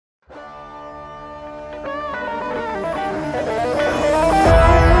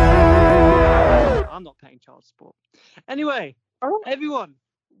child sport. Anyway, everyone,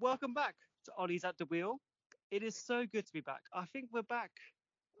 welcome back to Ollie's at the Wheel. It is so good to be back. I think we're back.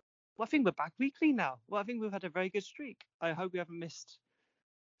 Well, I think we're back weekly now. Well, I think we've had a very good streak. I hope we haven't missed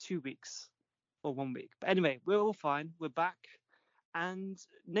 2 weeks or 1 week. But anyway, we're all fine. We're back. And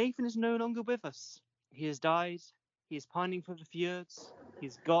Nathan is no longer with us. He has died. He is pining for the fjords.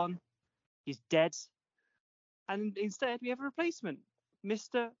 He's gone. He's dead. And instead, we have a replacement,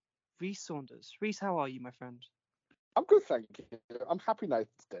 Mr. Rhys Saunders. Rhys, how are you, my friend? I'm good, thank you. I'm happy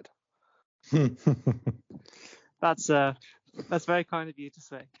Nathan's dead. That's very kind of you to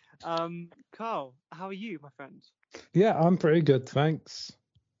say. Carl, how are you, my friend? Yeah, I'm pretty good, thanks.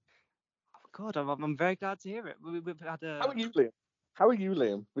 Oh God, I'm very glad to hear it. We've had a. How are you,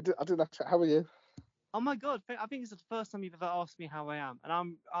 Liam? I didn't ask. How are you? Oh my God, I think it's the first time you've ever asked me how I am,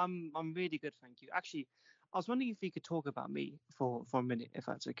 and I'm really good, thank you. Actually, I was wondering if we could talk about me for a minute, if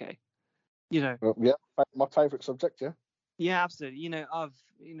that's okay. Yeah, my favourite subject. Yeah. Yeah, absolutely.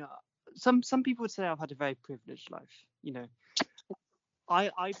 Some people would say I've had a very privileged life.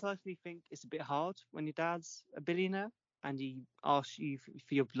 I personally think it's a bit hard when your dad's a billionaire and he asks you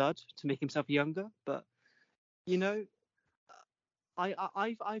for your blood to make himself younger. But I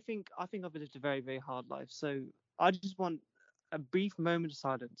think I've lived a very, very hard life. So I just want a brief moment of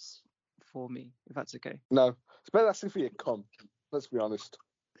silence for me, if that's okay. No, it's better asking for your cum. Let's be honest.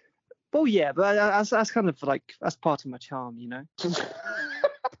 Well, yeah, but that's kind of like that's part of my charm,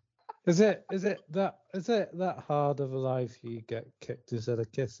 Is it that hard of a life you get kicked instead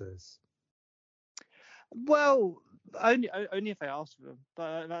of kisses? Well, only if I ask for them,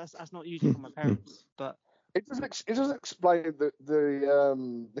 but that's not usually from my parents. But it doesn't explain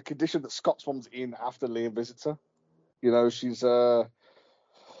the condition that Scott's mum's in after Liam visits her.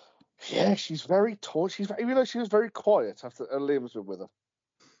 She's very torn. Even though she was very quiet after Liam's been with her.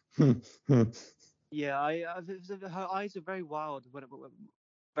 Yeah, her eyes are very wild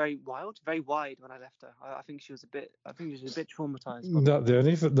very wide when I left her. I think she was a bit traumatized. Not the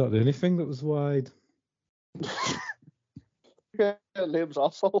only thing that was wide. Yeah, Liam's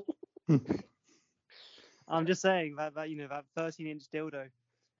arsehole. I'm just saying that 13-inch dildo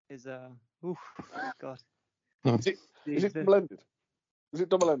is God. Is it double-ended? Is it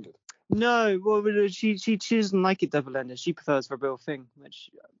double-ended? No, well, she doesn't like it double-ended. She prefers the real thing,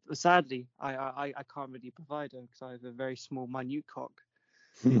 which sadly I can't really provide her because I have a very small, minute cock.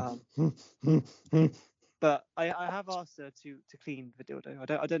 But I have asked her to clean the dildo. I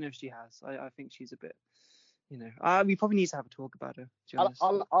don't know if she has. I think she's a bit, we probably need to have a talk about her. To be honest.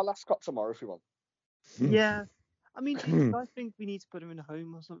 I'll ask Scott tomorrow if you want. Yeah, I mean, do I think we need to put her in a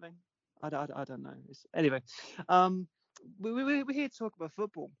home or something? I don't know. Anyway, we're here to talk about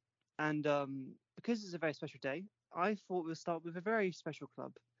football, and because it's a very special day, I thought we'll start with a very special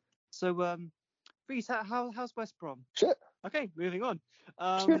club. So, Rhys, how's West Brom? Shit. Okay, moving on.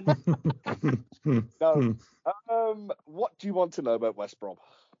 No. What do you want to know about West Brom?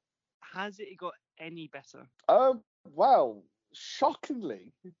 Has it got any better? Well,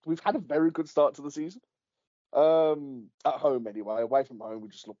 shockingly, we've had a very good start to the season. At home anyway. Away from home, we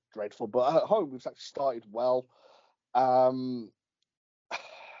just look dreadful. But at home, we've actually started well. The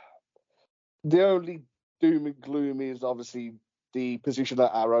only doom and gloom is obviously the position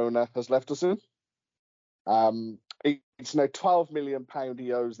that our owner has left us in. It's now £12 million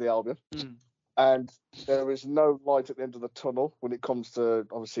he owes the Albion. And there is no light at the end of the tunnel when it comes to,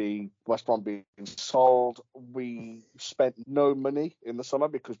 obviously, West Brom being sold. We spent no money in the summer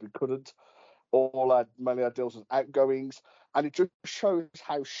because we couldn't. All our money, our deals was outgoings. And it just shows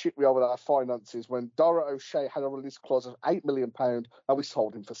how shit we are with our finances when Dara O'Shea had a release clause of £8 million and we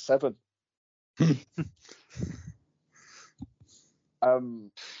sold him for £7 million.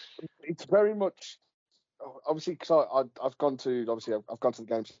 It's very much... Obviously, because I've gone to the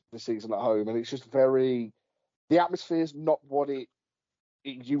games this season at home, and it's just the atmosphere is not what it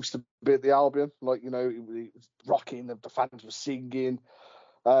used to be at the Albion. Like, it was rocking, the fans were singing,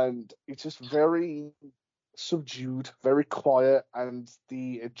 and it's just very subdued, very quiet, and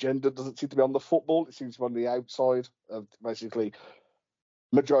the agenda doesn't seem to be on the football. It seems to be on the outside. Basically,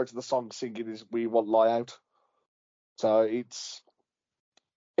 majority of the song singing is "We Want Lie Out." So it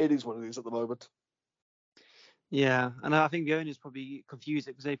is what it is at the moment. Yeah, and I think the owners probably confuse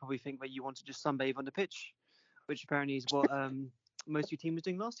it because they probably think that you want to just sunbathe on the pitch, which apparently is what most of your team was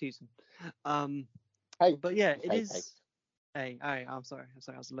doing last season. But yeah, it is. Hey, I'm sorry,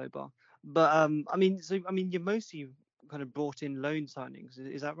 that was a low bar. But I mean, you're mostly kind of brought in loan signings.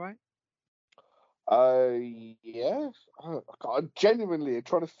 Is that right? Yeah. I'm genuinely I'm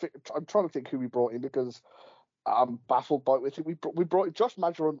trying to think who we brought in because I'm baffled by it. We brought Josh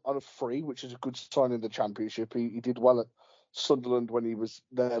Madger on a free, which is a good sign in the Championship. He did well at Sunderland when he was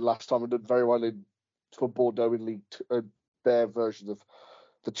there last time and did very well for Bordeaux in their version of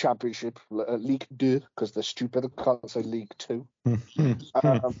the Championship, League 2, because they're stupid. I can't say League 2.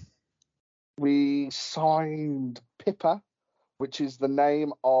 We signed Pippa, which is the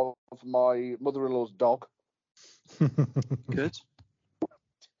name of my mother-in-law's dog. Good.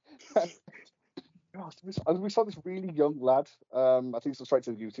 God, we saw this really young lad. I think he's straight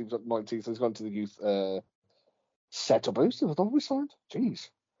to the youth. He was at 19, so he's gone to the youth setup. Who's the other we signed? Jeez.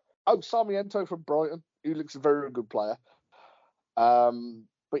 Oh, Sarmiento from Brighton, who looks a very good player.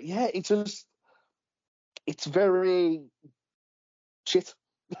 But yeah, it's very shit.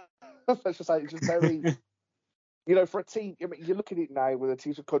 Let's just say it's just very. For a team, I mean, you look at it now with the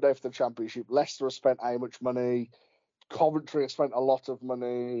teams that come down for the Championship. Leicester have spent how much money? Coventry have spent a lot of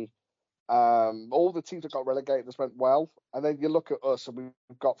money. All the teams that got relegated have spent well. And then you look at us and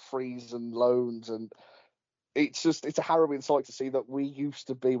we've got frees and loans, and it's a harrowing sight to see that we used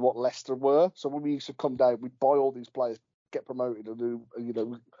to be what Leicester were. So when we used to come down, we'd buy all these players, get promoted, and do,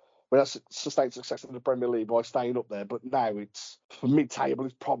 we had sustained success in the Premier League by staying up there. But now it's for mid-table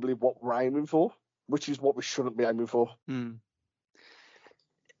is probably what we're aiming for, which is what we shouldn't be aiming for.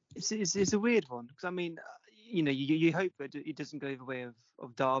 It's a weird one because I mean, you hope that it doesn't go the way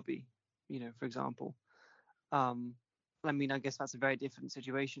of Derby, for example. I mean, I guess that's a very different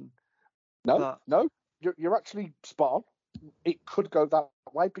situation. No, you're actually spot on. It could go that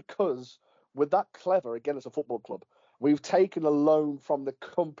way because we're that clever again as a football club. We've taken a loan from the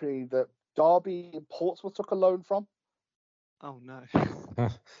company that Derby and Portsmouth took a loan from. Oh no.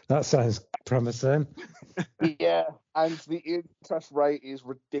 That sounds promising. Yeah, and the interest rate is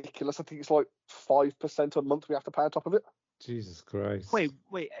ridiculous. I think it's like 5% a month we have to pay on top of it. Jesus Christ. Wait,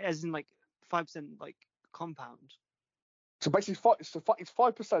 as in like 5% like compound? So basically, it's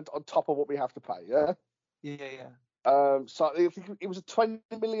 5% on top of what we have to pay. Yeah. Yeah. So I think it was a £20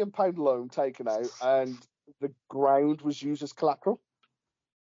 million loan taken out, and the ground was used as collateral.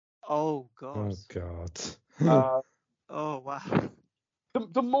 Oh God. Oh God. Oh wow.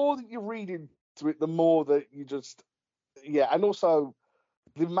 The more that you read into it, the more that you just, and also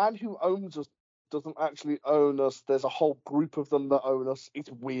the man who owns us doesn't actually own us. There's a whole group of them that own us.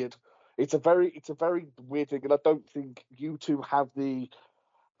 It's weird. It's a very weird thing, and I don't think you two have the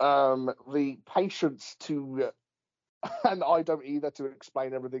patience to, and I don't either, to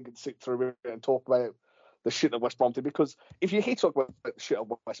explain everything and sit through it and talk about the shit at West Brom did, because if you talk about the shit at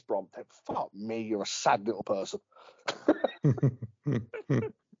West Brom, then fuck me, you're a sad little person.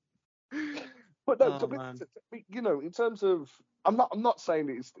 But no, in terms of, I'm not saying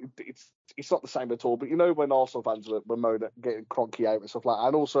it's not the same at all. But when Arsenal fans were moaning, getting Kroenke out and stuff like that,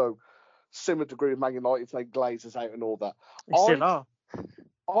 and also similar degree of Man United saying Glazers out and all that. They still are.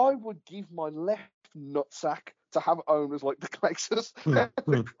 I would give my left nutsack to have owners like the Glazers and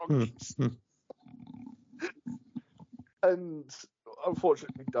the Kroenkes. And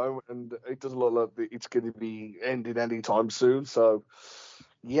unfortunately don't, and it doesn't look like it's going to be ending anytime soon. So,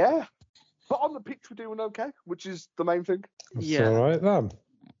 yeah. But on the pitch, we're doing okay, which is the main thing. That's all right then.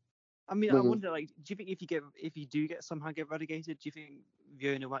 I mean, I wonder, do you think if you do somehow get relegated, do you think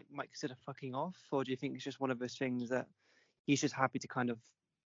the owner might consider fucking off, or do you think it's just one of those things that he's just happy to kind of,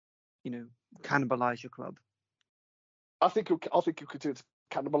 cannibalise your club? I think he'll continue to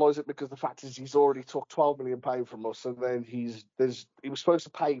cannibalise it, because the fact is he's already took £12 million from us, and then he was supposed to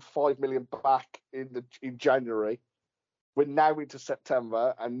pay £5 million back in January. We're now into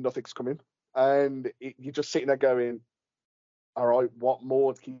September and nothing's coming, and you're just sitting there going, all right, what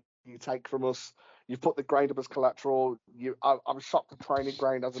more can you take from us? You've put the ground up as collateral. I'm shocked the training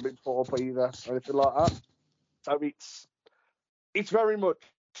ground hasn't been put up either, or anything like that. So it's very much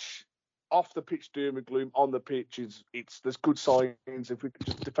off the pitch doom and gloom. On the pitch there's good signs. If we could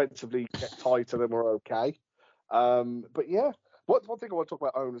just defensively get tighter, then we're okay. But yeah, one thing I want to talk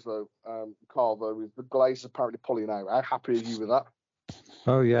about owners though, Carl, though, is the Glazers apparently pulling out. How happy are you with that?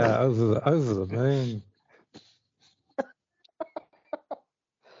 Oh yeah, over the moon.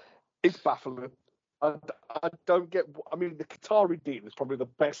 It's baffling. I don't get. I mean, the Qatari deal is probably the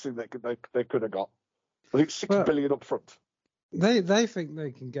best thing they could have got. I think $6 billion up front. They think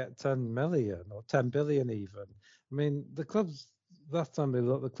they can get 10 million or 10 billion even. I mean, the club's, last time they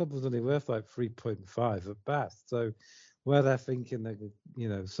looked, the club was only worth like 3.5 at best. So where they're thinking that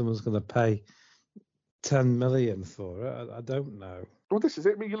someone's going to pay 10 million for it, I don't know. Well, this is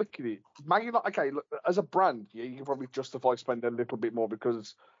it. I mean, you look at it. Man United, okay, look, as a brand, you can probably justify spending a little bit more,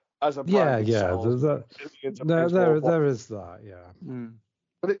 because as a brand, there is that, yeah.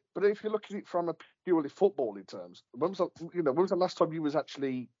 But but if you look at it from a purely footballing terms, when was the last time you was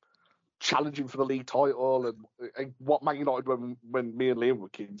actually challenging for the league title and what Man United when me and Liam were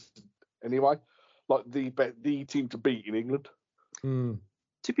kids anyway, like the team to beat in England.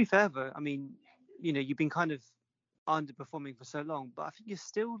 To be fair though, I mean, you've been kind of underperforming for so long, but I think you're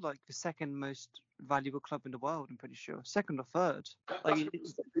still like the second most valuable club in the world. I'm pretty sure, second or third. Like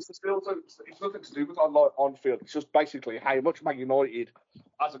it's nothing to do with on field. It's just basically how much Man United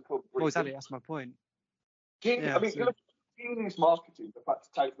as a club. Well, exactly, that's my point. I mean, genius marketing. The fact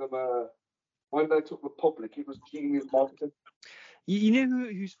to take them when they took the public, it was genius marketing. You know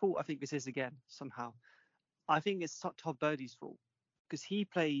whose fault I think this is again somehow? I think it's Todd Bowley's fault because he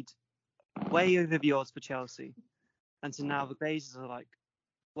played way over the odds for Chelsea, and so now the Glazers are like,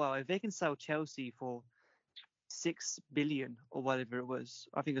 well, if they can sell Chelsea for 6 billion or whatever it was,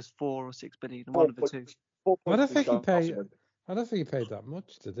 I think it was 4 or 6 billion, one of the two. I don't think he paid that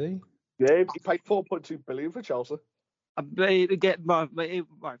much, did he? Yeah, he paid 4.2 billion for Chelsea. Right,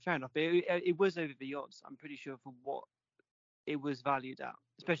 fair enough. But it was over the odds. I'm pretty sure for what it was valued at,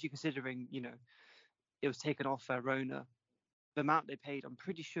 especially considering it was taken off Rona. The amount they paid, I'm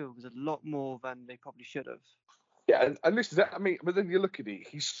pretty sure, was a lot more than they probably should have. Yeah, and this is it. I mean, but then you look at it,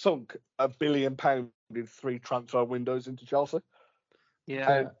 he's sunk £1 billion in 3 transfer windows into Chelsea.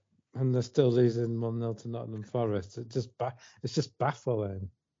 Yeah. And they're still losing 1-0 to Nottingham Forest. It's just baffling.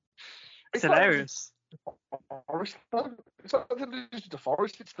 It's hilarious. It's not the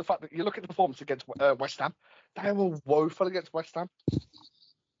Forest. It's the fact that you look at the performance against West Ham. They were woeful against West Ham.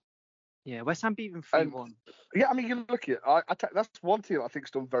 Yeah, West Ham beat them 3-1. Yeah, I mean, you look at it. That's one team I think's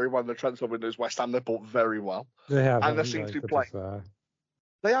done very well in the transfer window is West Ham. They bought very well. They have, and they seem to be playing.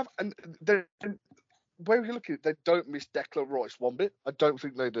 They have, and where you look at it, they don't miss Declan Rice one bit. I don't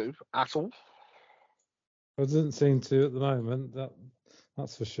think they do at all. It doesn't seem to at the moment.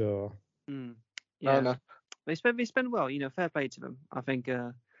 That's for sure. Yeah, no. They spend well. Fair play to them. I think.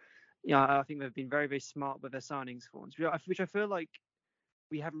 I think they've been very, very smart with their signings for once, which I feel like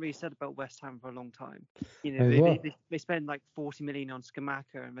we haven't really said about West Ham for a long time. They spend like 40 million on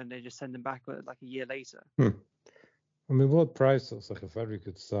Skamaka and then they just send them back like a year later. I mean, Ward Price looks like a very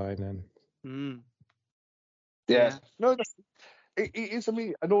good signing. Yeah. No, it is. I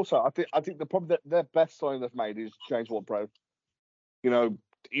mean, and also I think the problem that their best signing they've made is James Ward-Prowse.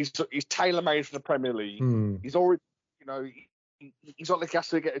 He's tailor-made for the Premier League. He's already, he's not like he has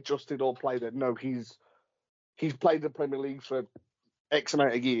to get adjusted or play there. No, he's played the Premier League for X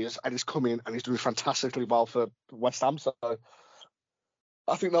amount of years and he's come in and he's doing fantastically well for West Ham. So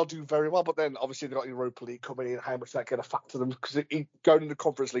I think they'll do very well. But then obviously they've got Europa League coming in. How much that going to factor them? Because going in the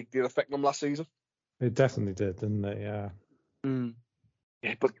Conference League did affect them last season. It definitely did, didn't it? Yeah.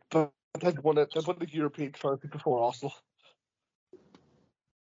 Yeah, but they've won the European trophy before Arsenal.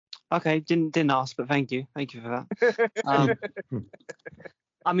 Okay, didn't ask, but thank you for that.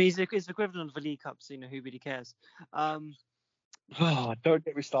 I mean, it's equivalent of the League Cup, so who really cares? Don't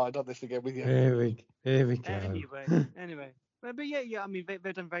get me started on this again with you. Here we go. Anyway, but yeah. I mean,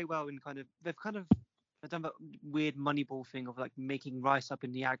 they've done very well in they've done that weird Moneyball thing of like making Rice up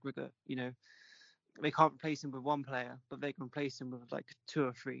in the aggregate. They can't replace him with one player, but they can replace him with like 2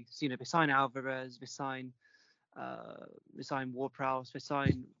 or 3. So they sign Alvarez, they sign Ward-Prowse, they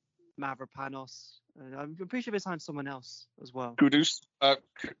sign Mavropanos. I'm pretty sure they signed someone else as well. Kudus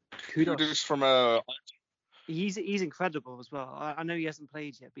from He's incredible as well. I know he hasn't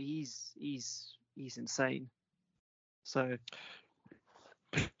played yet, but he's insane. So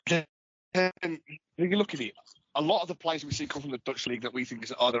you look at it. A lot of the players we see come from the Dutch league that we think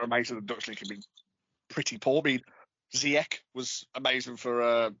they're amazing. The Dutch league can be pretty poor. I mean, Ziyech was amazing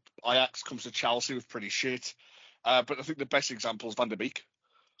for Ajax. Comes to Chelsea with pretty shit. But I think the best example is Van der Beek.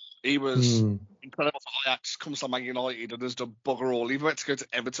 He was incredible for Ajax, comes to Man United and has done bugger all. He went to go to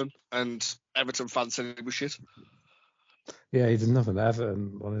Everton and Everton fans said he was shit. Yeah, he did nothing at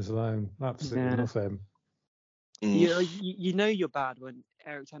Everton on his own. Absolutely nothing. You're bad when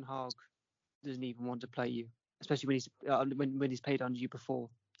Erik ten Hag doesn't even want to play you, especially when he's played under you before.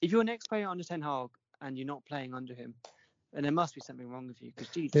 If you're an ex-player under ten Hag and you're not playing under him, then there must be something wrong with you,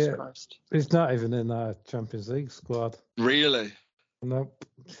 because Jesus Christ. He's not even in our Champions League squad. Really? Nope.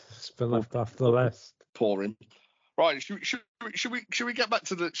 It's been left off the list. Poor him. Right, should we get back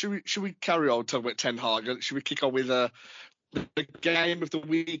to should we carry on talking about Ten Hag? Should we kick on with the game of the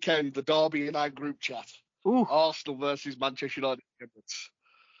weekend, the derby in our group chat? Ooh. Arsenal versus Manchester United.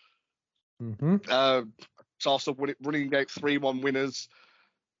 So Arsenal running out 3-1 winners.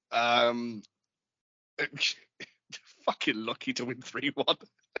 Well, Fucking lucky to win 3-1.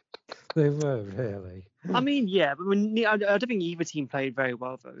 They were really. I mean, yeah, but I don't think either team played very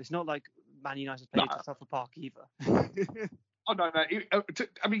well though. It's not like Man United played No. at Trafford Park either. Oh no.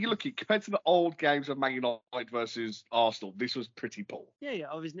 I mean, you look at compared to the old games of Man United versus Arsenal, this was pretty poor. Yeah.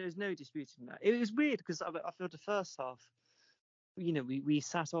 There's no disputing that. It was weird because I feel the first half, we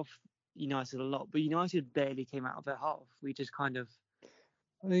sat off United a lot, but United barely came out of their half. We just kind of.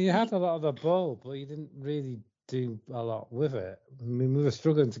 You had a lot of the ball, but you didn't really do a lot with it. I mean, we were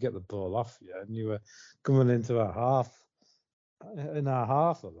struggling to get the ball off you, and you were coming into our half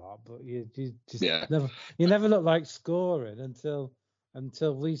a lot, but you just never looked like scoring until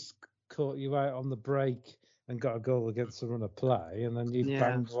we caught you out on the break and got a goal against the run of play, and then you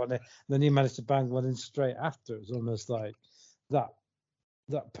banged one in, and then you managed to bang one in straight after. It was almost like that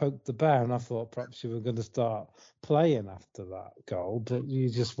poked the bear, and I thought perhaps you were going to start playing after that goal, but you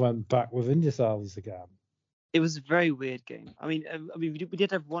just went back within yourselves again. It was a very weird game. I mean, we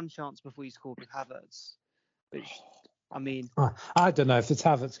did have one chance before you scored with Havertz, which, I mean, I don't know if it's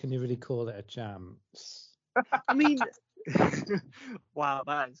Havertz. Can you really call it a chance? I mean, wow,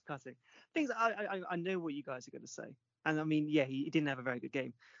 that is cutting. Things I know what you guys are going to say, and I mean, yeah, he didn't have a very good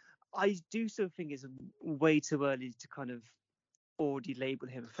game. I do still think it's way too early to kind of already label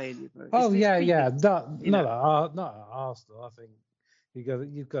him a failure. Oh yeah. Not at Arsenal. I think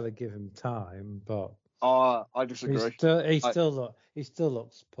you've got to give him time, but I disagree. He still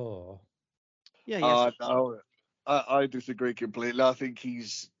looks poor. Yeah, yes. No, I disagree completely. I think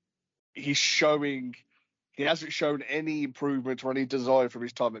he's showing. He hasn't shown any improvement or any desire from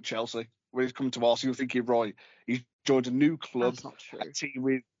his time at Chelsea. When he's come to Arsenal, you're thinking, right, he's joined a new club. That's not true. A team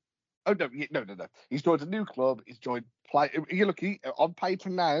with. Oh no. He's joined a new club. He's joined play. You look on paper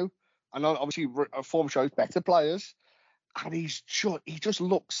now, and obviously form shows better players, and he just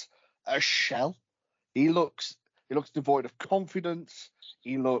looks a shell. He looks devoid of confidence.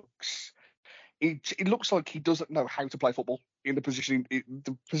 It looks like he doesn't know how to play football in the position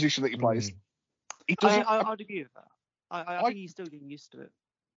that he plays. He doesn't. I'd agree with that. I think he's still getting used to it.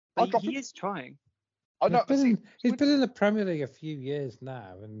 But he is trying. He's been in the Premier League a few years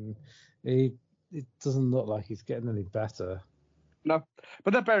now, and it doesn't look like he's getting any better. No,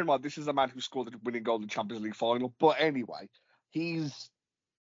 but then bear in mind, this is a man who scored the winning goal in the Champions League final. But anyway,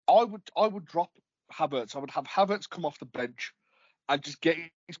 I would drop Havertz. I would have Havertz come off the bench and just get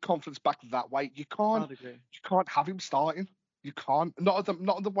his confidence back that way. You can't have him starting. You can't. Not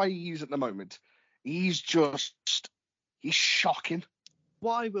the way he is at the moment. He's shocking.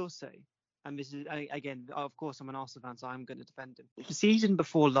 What I will say, and this is, again, of course, I'm an Arsenal fan, so I'm going to defend him. The season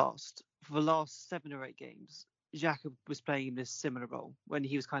before last, for the last 7 or 8 games, Xhaka was playing in this similar role when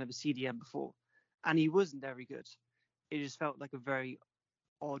he was kind of a CDM before, and he wasn't very good. It just felt like a very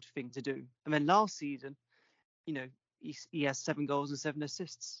odd thing to do. And then last season, he has 7 goals and 7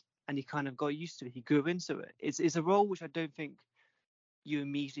 assists, and he kind of got used to it. He grew into it. It's a role which I don't think you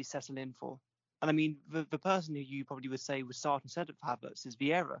immediately settle in for. And I mean, the person who you probably would say would start instead of Havertz is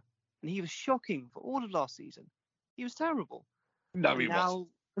Vieira. And he was shocking for all of last season. He was terrible. No, he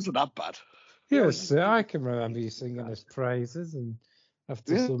wasn't that bad. Yes, I can remember you singing his praises and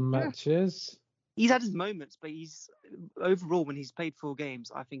after some matches. He's had his moments, but he's overall, when he's played 4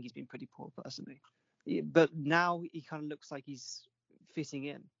 games, I think he's been pretty poor personally. But now he kind of looks like he's fitting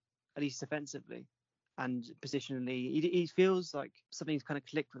in, at least defensively. And positionally, he feels like something's kind of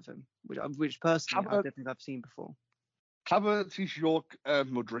clicked with him, which personally I don't think I've seen before. Havertz is your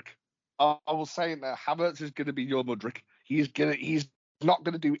Mudryk. I will say that Havertz is going to be your Mudryk. He's not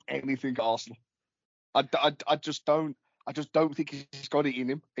going to do anything at Arsenal. I just don't think he's got it in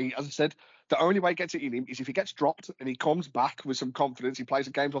him. As I said, the only way he gets it in him is if he gets dropped and he comes back with some confidence. He plays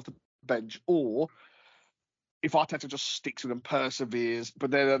the games off the bench, or if Arteta just sticks with and perseveres.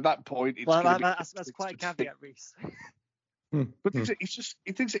 But then at that point, that's quite a caveat, Rhys. But it's just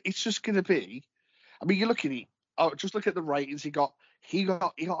going to be. I mean, you look at it. Oh, just look at the ratings. He got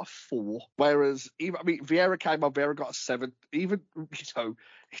a 4. Whereas Vieira came on. Vieira got a 7.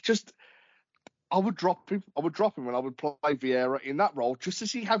 I would drop him. And I would play Vieira in that role just to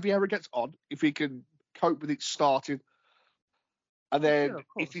see how Vieira gets on, if he can cope with it starting. And then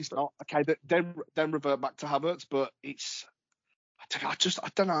if he's not, okay, then revert back to Havertz. But I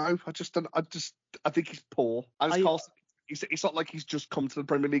don't know. I think he's poor. And it's not like he's just come to the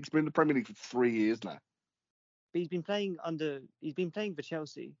Premier League. He's been in the Premier League for 3 years now. But he's been playing for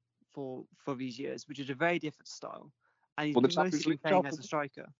Chelsea for these years, which is a very different style. And he's mostly playing as a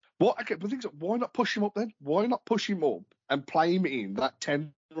striker. Why not push him up then? Why not push him up and play him in that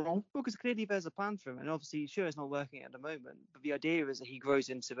 10 role? Well, because clearly there's a plan for him, and obviously, sure, it's not working at the moment. But the idea is that he grows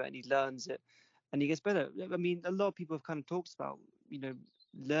into it and he learns it, and he gets better. I mean, a lot of people have kind of talked about,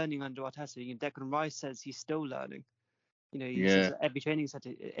 learning under Arteta. Declan Rice says he's still learning. He Yeah. says that every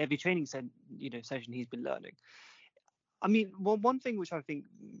training session he's been learning. I mean, one thing which I think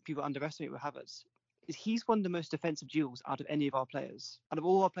people underestimate with Havertz is he's won the most defensive duels out of any of our players. Out of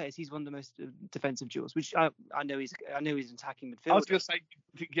all our players, he's won the most defensive duels, which I know he's an attacking midfielder. I was going to say,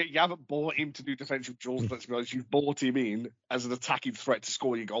 you haven't bought him to do defensive duels, let's be honest. You've bought him in as an attacking threat to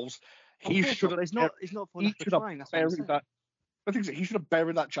score your goals. He should have. It's not for lack of trying. That's what I'm saying. I think he should have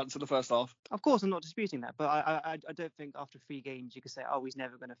buried that chance in the first half. Of course, I'm not disputing that, but I don't think after 3 games you could say, oh, he's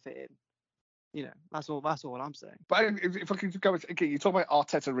never going to fit in. That's all I'm saying. But if I could go again, you talk about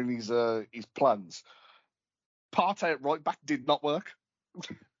Arteta and his plans. Partey at right back did not work.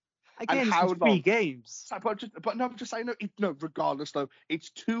 Again, it's 3 games. I'm just saying, no, regardless though, it's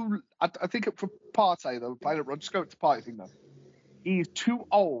too. I think for Partey though, playing at right, just go to Partey thing though. He's too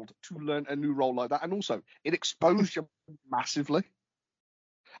old to learn a new role like that, and also it exposed him massively.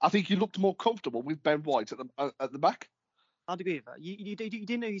 I think he looked more comfortable with Ben White at the back. I'd agree with that. You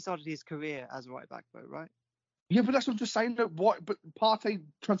didn't know he started his career as a right back though, right? Yeah, but that's what I'm just saying. But Partey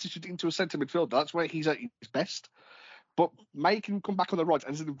transitioned into a centre midfielder. That's where he's at his best. But making him come back on the right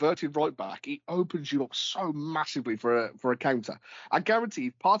and as an inverted right back, it opens you up so massively for a counter. I guarantee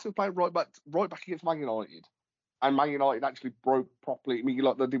if Partey was playing right back against Man United, and Man United actually broke properly, I mean,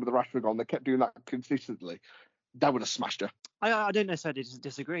 like they did with the Rashford goal, and they kept doing that consistently, they would have smashed her. I don't necessarily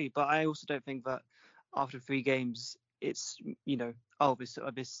disagree, but I also don't think that after 3 games, it's,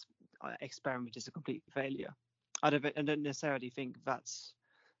 this experiment is a complete failure. I don't necessarily think that's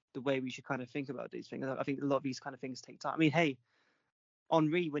the way we should kind of think about these things. I think a lot of these kind of things take time. I mean, hey,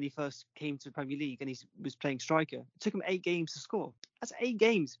 Henry, when he first came to the Premier League and he was playing striker, it took him 8 games to score. That's 8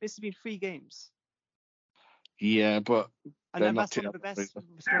 games. This has been 3 games. Yeah, but and that's one of the best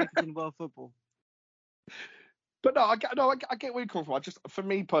strikers in world football. But I get where you're coming from. For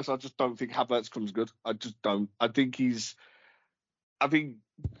me personally, I just don't think Havertz comes good. I just don't. I think as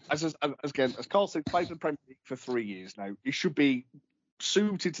Carl said, played in the Premier League for 3 years now. He should be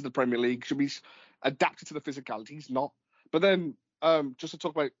suited to the Premier League. Should be adapted to the physicality. He's not. But then, just to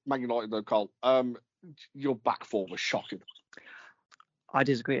talk about Man United though, Carl, your back four was shocking. I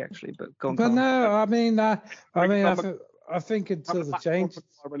disagree actually, but go on. But Carl. No, I think until the change.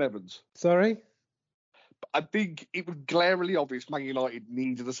 Evans. Sorry. I think it was glaringly obvious Man United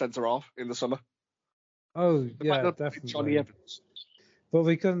needed a centre half in the summer. Oh yeah, definitely. Johnny Evans. But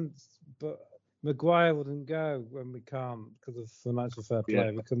we couldn't. But Maguire wouldn't go when we can't because of financial fair play.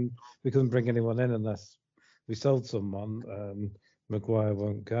 Yeah. We couldn't bring anyone in unless we sold someone. Maguire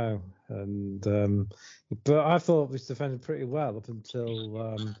won't go. And but I thought we defended pretty well up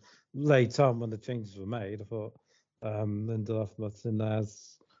until late on when the changes were made. I thought Lindelof,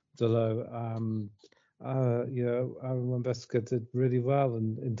 Martinez, Delo, Aaron Wan-Bissaka did really well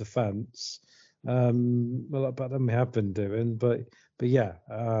in defence. A lot better than we have been doing. But yeah,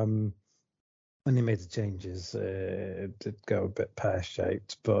 when he made the changes, it did go a bit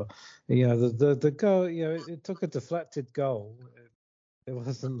pear-shaped. But the goal, it took a deflected goal. It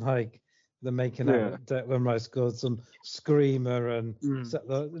wasn't like they're making out Declan Rice scored some screamer and set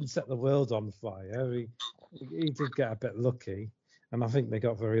the world on fire. He did get a bit lucky, and I think they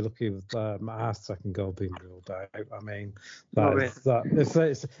got very lucky with our second goal being ruled out. I mean, if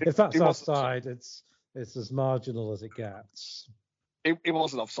that's offside, it's as marginal as it gets. It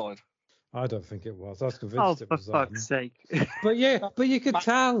wasn't offside. I don't think it was. I was convinced it was. For fuck's sake! But you could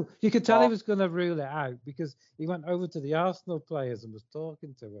tell. You could tell he was going to rule it out because he went over to the Arsenal players and was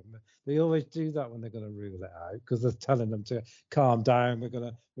talking to them. They always do that when they're going to rule it out because they're telling them to calm down. We're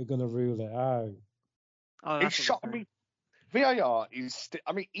gonna rule it out. It's shocking. I mean, VAR is.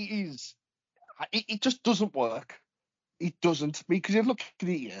 I mean, it is. It just doesn't work. It doesn't. Because you look at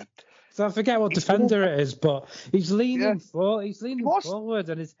it here. So I forget what defender it is, but he's leaning forward. He's leaning forward,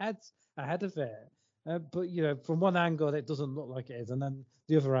 and his head's ahead of it. But from one angle, it doesn't look like it is, and then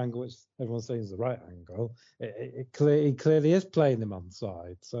the other angle, which everyone's saying is the right angle, he clearly is playing him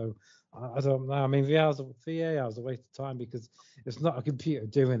onside. So I don't know. I mean, VAR is a waste of time because it's not a computer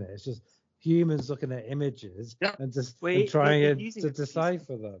doing it. It's just humans looking at images and trying to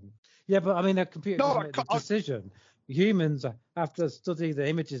decipher them. Yeah, but I mean, a computer doesn't make the decision. Humans have to study the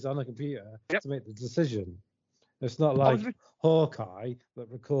images on a computer to make the decision. It's not like Hawkeye that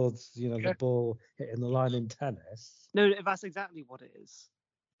records, the ball hitting the line in tennis. No, that's exactly what it is.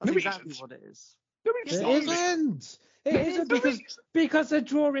 That's exactly what it is. It isn't because they're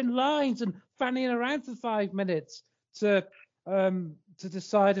drawing lines and fanning around for 5 minutes to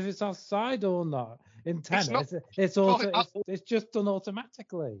decide if it's offside or not. In tennis, it's just done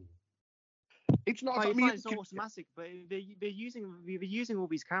automatically. It's not. Right, I mean, fine, it's not automatic, but they're using all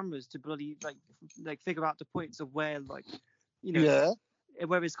these cameras to bloody like figure out the points of where yeah.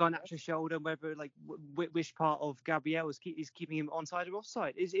 whether it's gone natural shoulder, whether which part of Gabriel is keeping him onside or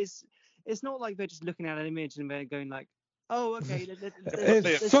offside. It's not like they're just looking at an image and they're going like, oh, okay.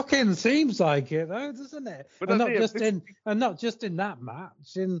 It fucking seems like it though, doesn't it? But and no, not Liam, just this- in and not just in that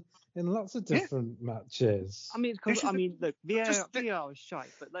match, in lots of different matches. I mean, look, VAR is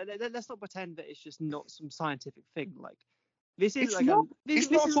shite, but let's not pretend that it's just not some scientific thing. Like this is It's like not. this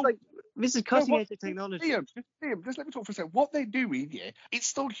It's not is some- like this is cutting edge technology. Liam, just let me talk for a second. What they do in here, it's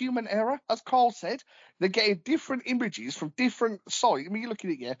still human error. As Carl said, they're getting different images from different sides. I mean, you're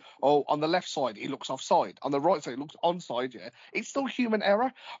looking at, yeah, oh, on the left side, it looks offside. On the right side, it looks onside, yeah. It's still human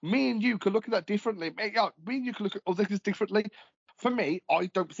error. Me and you can look at that differently. Me and you can look at other things differently. For me, I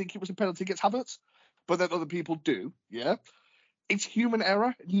don't think it was a penalty against Havertz, but then other people do, yeah. It's human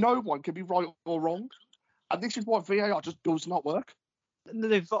error. No one can be right or wrong. And this is why VAR just does not work.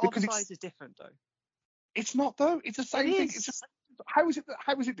 The Because offside is different though. It's not though. It's the same thing. It's just, how is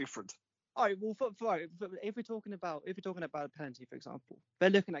it different? All right. Well, if we're talking about a penalty, for example,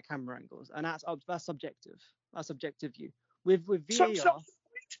 they're looking at camera angles, and that's subjective. That's subjective view. With VAR,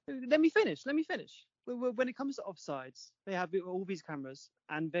 let me finish. When it comes to offsides, they have all these cameras,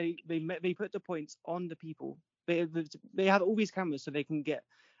 and they put the points on the people. They have all these cameras so they can get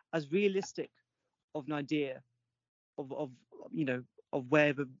as realistic of an idea of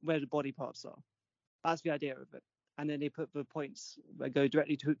where the body parts are. That's the idea of it. And then they put the points that go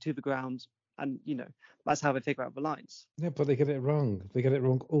directly to the ground, and that's how they figure out the lines. Yeah, but they get it wrong. They get it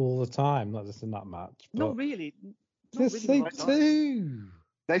wrong all the time, not just in that match. Not really. Yes, they do.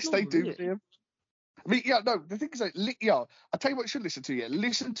 They do. Really. Liam. I mean, yeah, no. The thing is, like, yeah, I tell you what, you should listen to. Yeah,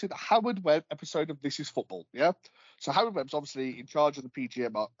 listen to the Howard Webb episode of This Is Football. Yeah, so Howard Webb's obviously in charge of the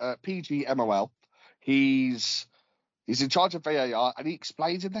PGMOL. He's in charge of VAR, and he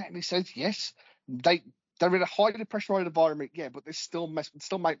explains in that, and he says, yes, they're in a highly pressurized environment, yeah, but they still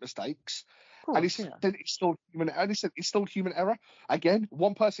make mistakes. Course, and he said it's still human. And he said it's still human error. Again,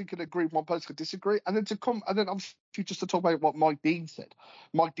 one person can agree, one person can disagree, and then obviously just to talk about what Mike Dean said.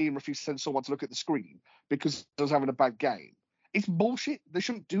 Mike Dean refused to send someone to look at the screen because he was having a bad game. It's bullshit. They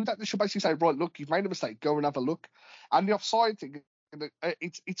shouldn't do that. They should basically say, right, look, you've made a mistake. Go and have a look. And the offside thing,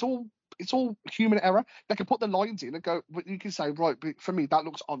 it's all human error. They can put the lines in and go. You can say, right, but for me that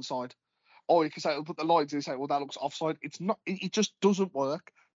looks onside. Or you can say, put the lines in and say, well, that looks offside. It's not. It just doesn't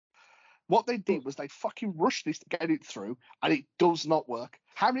work. What they did was they fucking rushed this to get it through, and it does not work.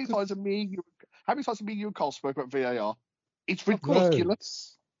 How many times have me and you and Carl spoke about VAR? It's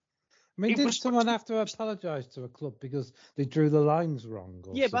ridiculous. I mean, did someone have to apologise to a club because they drew the lines wrong?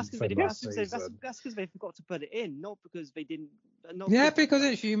 Or that's because they forgot to put it in, not because they didn't. Because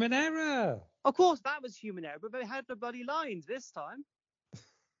it's human error. Of course, that was human error, but they had the bloody lines this time.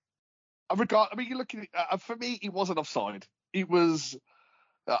 You're looking at for me, it wasn't offside. It was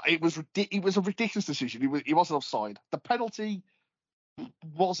a ridiculous decision. He wasn't offside. The penalty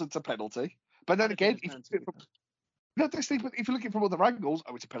wasn't a penalty. But then again, if you're looking from other angles,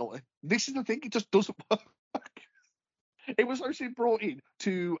 it's a penalty. This is the thing; it just doesn't work. It was actually brought in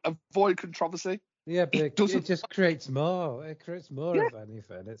to avoid controversy. Yeah, but it just creates more. It creates more of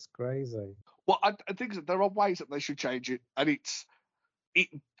anything. It's crazy. Well, I think that there are ways that they should change it, and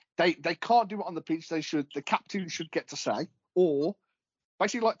they can't do it on the pitch. The captain should get to say, or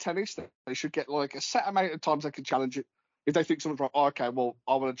basically like tennis, they should get like a set amount of times they can challenge it. If they think someone's wrong, okay, well,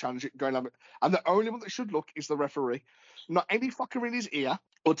 I want to challenge it, go and have it. And the only one that should look is the referee. Not any fucker in his ear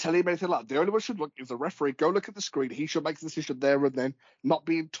or tell him anything like that. The only one that should look is the referee. Go look at the screen. He should make the decision there and then, not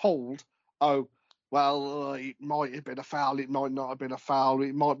being told, oh, well, it might have been a foul, it might not have been a foul,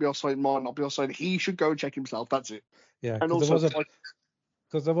 it might be offside, it might not be offside. He should go and check himself. That's it. Yeah, and also,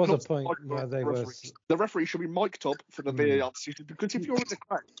 because there was a point where the referee should be mic'd up for the VAR decision, because if you're in the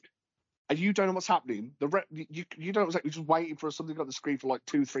crowd and you don't know what's happening, you don't know what's happening, you're just waiting for something on the screen for like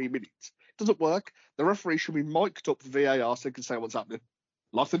 2-3 minutes. It doesn't work. The referee should be mic'd up for VAR so they can say what's happening.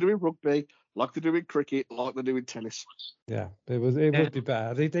 Like they do in rugby, like they do in cricket, like they do in tennis. Yeah, it would be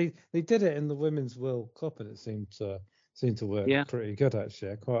bad. They did it in the Women's World Cup, and it seemed to work pretty good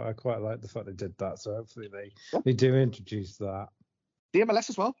actually. I quite like the fact they did that. So hopefully they do introduce that. The MLS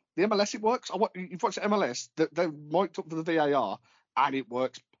as well. The MLS, it works. You've watched the MLS. They're mic'd up for the VAR, and it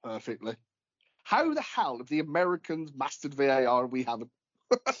works perfectly. How the hell have the Americans mastered VAR and we haven't?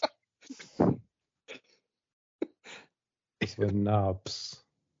 It's with knobs.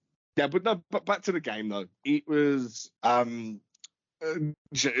 Yeah, but back to the game though. It was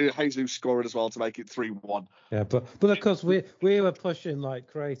Jesus scoring as well to make it 3-1. Yeah, but of course we were pushing like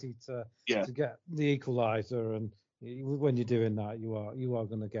crazy to Yeah. get the equaliser, and when you're doing that, you are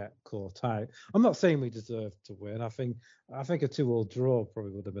going to get caught out. I'm not saying we deserve to win. I think a 2-2 draw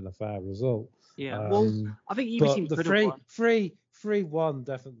probably would have been a fair result. Yeah. Well, I think either team but the could have won. 3-1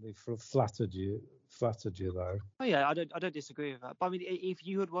 definitely flattered you though. Oh yeah, I don't disagree with that. But I mean, if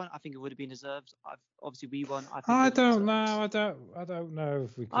you had won, I think it would have been deserved. Obviously we won. I think I it was don't deserved. know. I don't know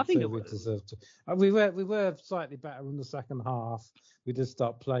if we I could think say it we would. deserved to. We were slightly better in the second half. We did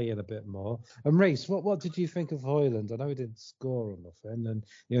start playing a bit more. And Rhys, what did you think of Hoyland? I know he didn't score or nothing, and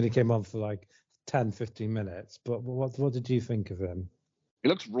he only came on for like 10, 15 minutes. But what did you think of him? He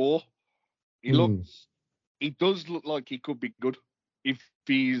looks raw. He does look like he could be good if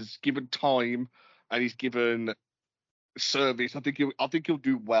he's given time and he's given service. I think he'll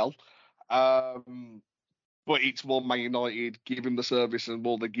do well. But it's more Man United give him the service and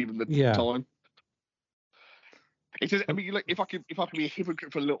more than give him the time. It's just, I mean, if I can be a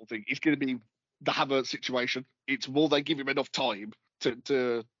hypocrite for a little thing, it's going to be the Havertz situation. It's more they give him enough time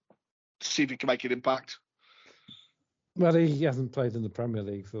to see if he can make an impact. Well, he hasn't played in the Premier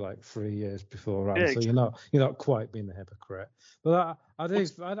League for like 3 years beforehand, Yeah, so exactly. you're not quite being a hypocrite. But I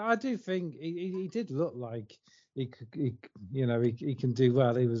do think he did look like he can do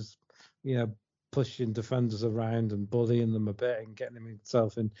well. He was, pushing defenders around and bullying them a bit and getting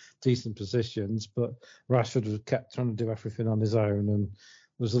himself in decent positions. But Rashford kept trying to do everything on his own and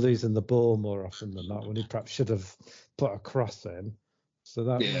was losing the ball more often than not when he perhaps should have put a cross in. So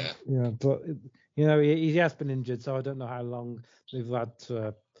that, but he has been injured, so I don't know how long they've had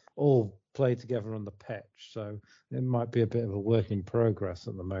to all play together on the pitch. So it might be a bit of a work in progress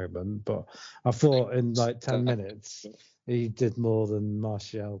at the moment. But I thought in like 10 minutes he did more than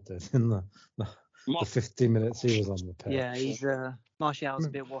Martial did in the 15 minutes he was on the pitch. Yeah, he's Martial's a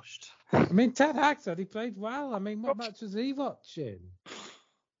bit washed. I mean, Ten Hag said he played well. I mean, what match was he watching?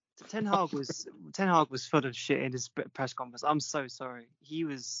 Ten Hag was full of shit in his press conference. I'm so sorry. He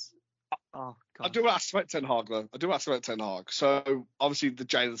was. Oh God. I do ask about Ten Hag though. So obviously the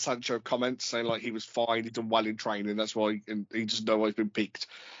Jadon Sancho comments saying like he was fine, he's done well in training, that's why he just know why he's been picked.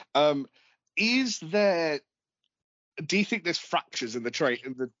 Do you think there's fractures in the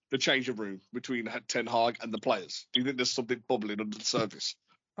changing room between Ten Hag and the players? Do you think there's something bubbling under the surface?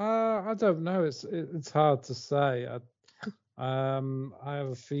 I don't know. It's hard to say. I have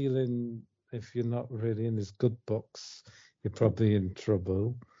a feeling if you're not really in his good books, you're probably in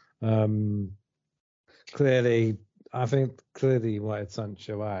trouble. Clearly he wanted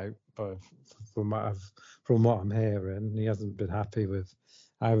Sancho out, but from what I'm hearing, he hasn't been happy with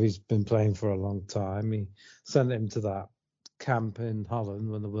how he's been playing for a long time. He sent him to that camp in Holland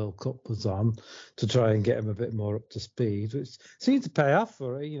when the World Cup was on to try and get him a bit more up to speed, which seemed to pay off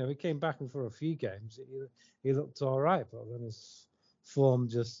for it. He came back and for a few games he looked all right, but then his form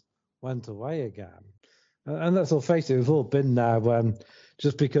just went away again. And let's all face it, we've all been there when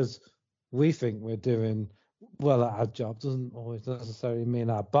just because we think we're doing well at our job doesn't always necessarily mean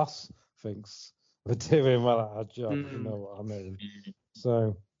our boss thinks we're doing well at our job, if you know what I mean.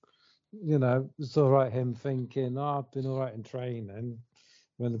 So, it's all right him thinking, I've been all right in training,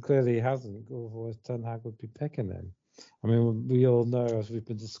 when clearly he hasn't, otherwise Ten Hag would be picking him. I mean, we all know, as we've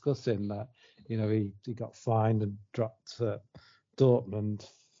been discussing, that, he got fined and dropped at Dortmund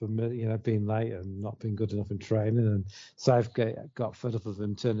for, being late and not being good enough in training, and Southgate got fed up of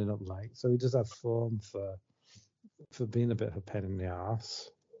him turning up late. So he does have form for being a bit of a pain in the arse.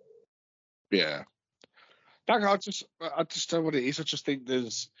 Yeah. I just don't know what it is. I just think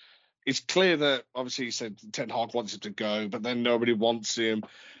it's clear that obviously he said Ten Hag wants him to go, but then nobody wants him.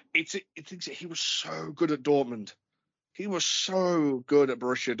 He was so good at Dortmund. He was so good at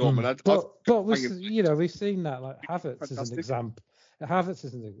Borussia Dortmund. But we've seen that, like Havertz is an example. Havertz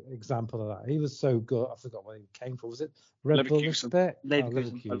is an example of that. He was so good. I forgot where he came from. Was it Red Bull? Leverkusen.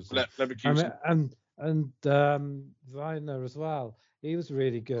 Leverkusen. And Weiner as well. He was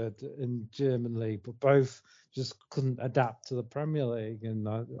really good in German league, but both just couldn't adapt to the Premier League. And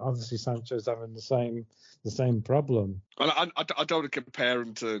obviously Sancho's having the same problem. I don't want to compare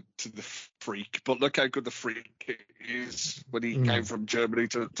him to the Freak, but look how good the Freak is when he came from Germany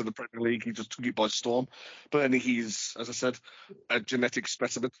to the Premier League. He just took it by storm. But then he's, as I said, a genetic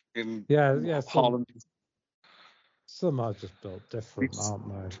specimen in Holland. Some are just built different, aren't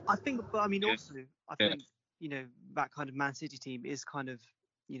they? I think, but I mean, also, I think, that kind of Man City team is kind of,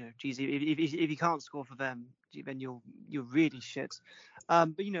 geez, if you can't score for them, then you're really shit.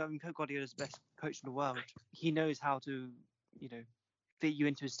 But Pep Guardiola's the best coach in the world. He knows how to, fit you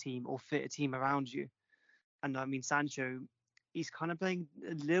into his team or fit a team around you. And I mean, Sancho, he's kind of playing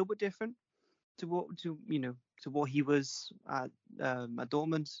a little bit different to what he was at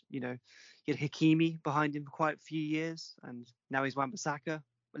Dortmund. You know, he had Hakimi behind him for quite a few years, and now he's Wan-Bissaka,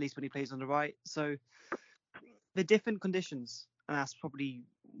 at least when he plays on the right. So they're different conditions, and that's probably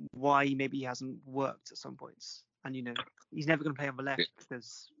why maybe he hasn't worked at some points. And you know, he's never going to play on the left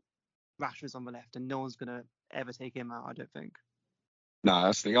because Rashford's on the left, and no one's going to ever take him out, I don't think. No,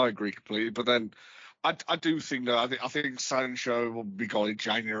 that's the thing. I agree completely. But then I do think that I think Sancho will be gone in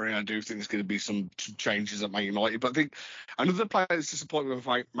January. I do think there's going to be some changes at Man United. But I think another player that's disappointed with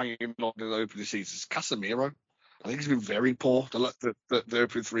Man United in the opening season is Casemiro. I think he's been very poor the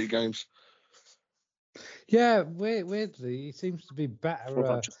opening 3 games. Yeah, weirdly, he seems to be better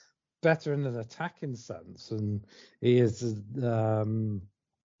in an attacking sense, and he is a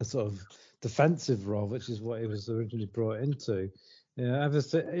sort of defensive role, which is what he was originally brought into. Yeah, ever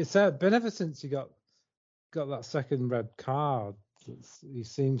since he got that second red card, he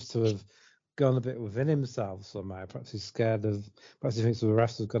seems to have gone a bit within himself somehow. Perhaps he's scared of. Perhaps he thinks the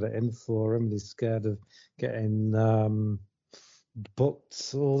refs have got it in for him, and he's scared of getting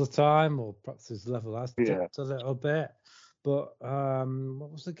booked all the time, or perhaps his level has dipped a little bit. But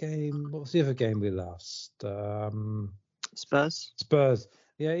what was the game? What was the other game we lost? Spurs.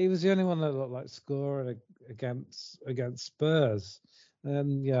 Yeah, he was the only one that looked like scoring against Spurs.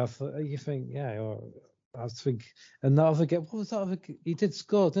 And yeah, you think, yeah, I think, and that other game, what was that other? He did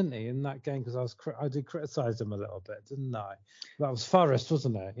score, didn't he, in that game? Because I did criticise him a little bit, didn't I? That was Forest,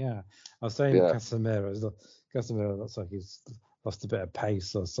 wasn't it? Yeah, I was saying Casemiro looks like he's lost a bit of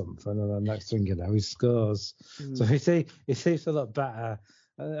pace or something, and then next thing you know, he scores. So he seems to look better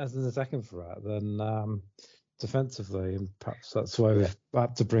as an attacking threat than defensively, and perhaps that's why we've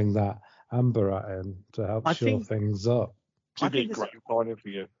had to bring that Amber in to help shore things up. Should be a great signing for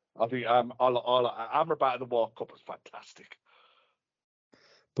you. I think Amrabat at the World Cup was fantastic.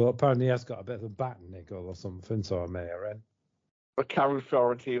 But apparently he has got a bit of a back niggle or something, so I'm hearing. But carried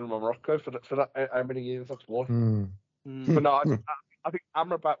Fiorentina and Morocco for that how many years? That's why. But no, I think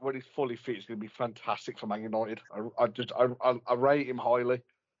Amrabat, when he's fully fit, is going to be fantastic for Man United. I rate him highly,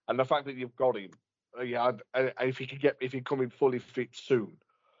 and the fact that you've got him, if he come in fully fit soon,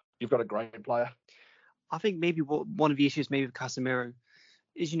 you've got a great player. I think maybe one of the issues maybe with Casemiro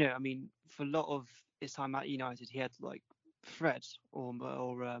is, I mean, for a lot of his time at United, he had like Fred or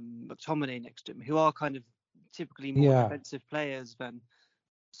McTominay next to him, who are kind of typically more defensive players than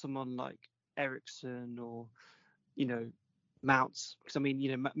someone like Eriksen or, Mount. Because I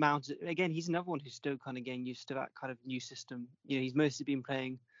mean, Mount again, he's another one who's still kind of getting used to that kind of new system. He's mostly been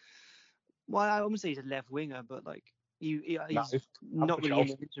playing. Well, I wouldn't say he's a left winger, but like he's not really in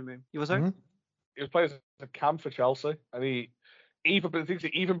the engine room. You was sorry? He was playing as a cam for Chelsea, and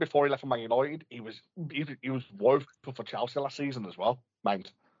even before he left for Man United, he was woeful for Chelsea last season as well.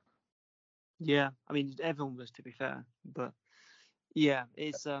 Mount. Yeah, I mean everyone was, to be fair, but yeah,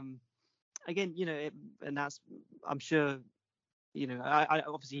 it's again, and that's, I'm sure, I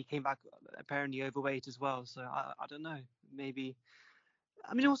obviously he came back apparently overweight as well, so I don't know, maybe.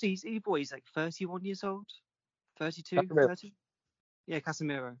 I mean, also he's like 31 years old, 32, Casemiro. 30. Yeah,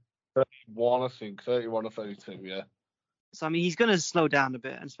 Casemiro. 31, I think, 31 or 32, yeah. So I mean, he's going to slow down a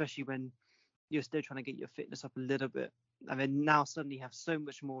bit, and especially when you're still trying to get your fitness up a little bit. I mean, now suddenly you have so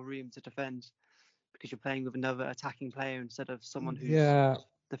much more room to defend because you're playing with another attacking player instead of someone who's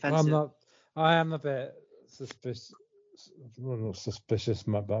defensive. I am a bit suspicious. Well, not suspicious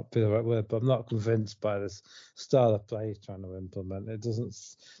might not be the right word, but I'm not convinced by this style of play he's trying to implement. It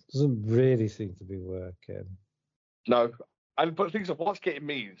doesn't really seem to be working. No, but the thing is, what's getting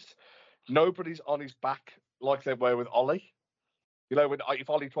me is nobody's on his back like they were with Ollie. If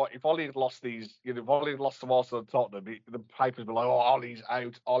Ollie had lost these, if Ollie had lost to Arsenal and Tottenham, the papers were like, "Oh, Ollie's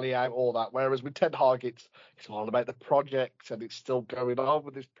out, Ollie out," all that. Whereas with Ten Hag, it's all about the project, and it's still going on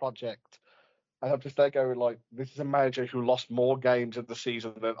with this project. And I'm just there going like, this is a manager who lost more games in the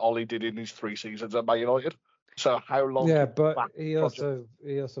season than Ollie did in his 3 seasons at Man United. So how long? Yeah, but he also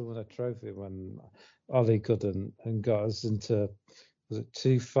won a trophy when Ollie couldn't, and got us into, was it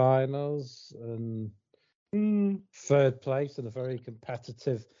 2 finals and 3rd place in a very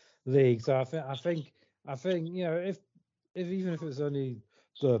competitive league. So I think if even if it was only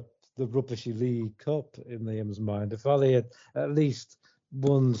the rubbishy League Cup in Liam's mind, if Ollie had at least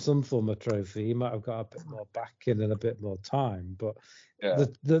won some form of trophy, he might have got a bit more backing and a bit more time. But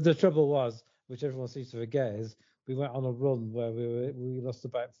the trouble was, which everyone seems to forget, is we went on a run where we lost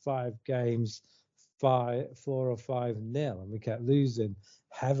about 5 games, 4 or 5-0, and we kept losing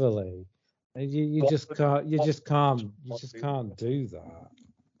heavily. And you just can't do that.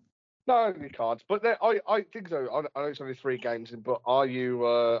 No, you can't. But I think so. I know it's only 3 games in, but are you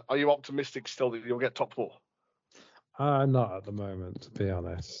optimistic still that you'll get top 4? Not at the moment, to be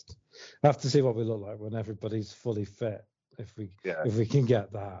honest. I have to see what we look like when everybody's fully fit, if we can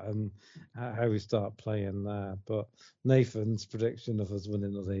get that, and how we start playing there. But Nathan's prediction of us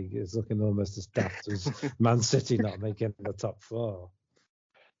winning the league is looking almost as daft as Man City not making the top 4.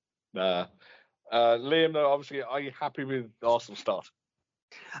 Nah. Liam, though, obviously, are you happy with Arsenal's start?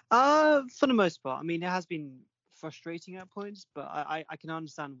 For the most part. I mean, it has been frustrating at points, but I can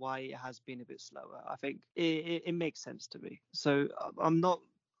understand why it has been a bit slower. I think it makes sense to me. So I'm kind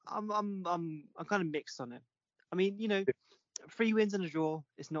of mixed on it. I mean, 3 wins and a draw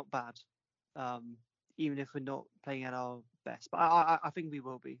is not bad, even if we're not playing at our best. But I think we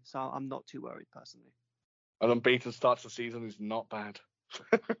will be, so I'm not too worried personally. An unbeaten start to the season is not bad.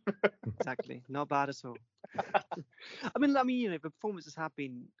 Exactly, not bad at all. I mean, the performances have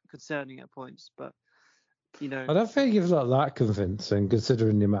been concerning at points, but I don't think it's not that convincing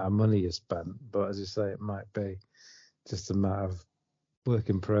considering the amount of money you spent. But as you say, it might be just a matter of work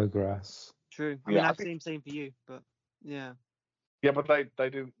in progress. True. I mean, same for you, but yeah. Yeah, but they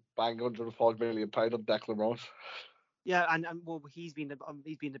didn't bang £105 million on Declan Rice. Yeah, and well, he's been the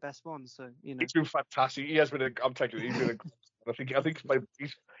best one, so He's been fantastic. He has been. I'm taking it. He's been. I think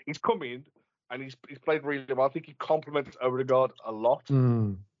he's come in and he's played really well. I think he complements Odegaard a lot.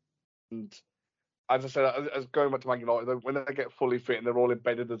 Mm. And as I said, as going back to Man United, when they get fully fit and they're all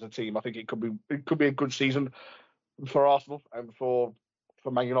embedded as a team, I think it could be a good season for Arsenal and for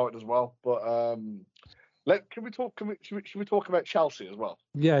Man United as well. But should we talk about Chelsea as well?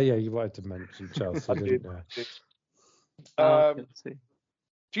 Yeah, you wanted to mention Chelsea, didn't you?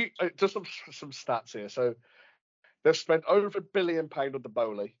 Just some stats here. So they've spent over £1 billion on the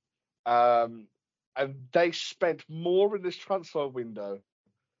Bowley, and they spent more in this transfer window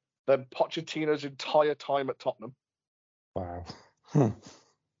than Pochettino's entire time at Tottenham. Wow.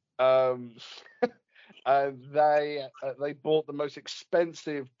 And they bought the most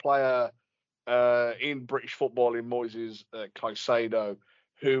expensive player in British football in Moises Caicedo,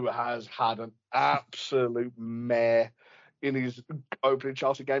 who has had an absolute mare in his opening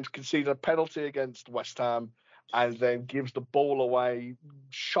Chelsea games, conceded a penalty against West Ham, and then gives the ball away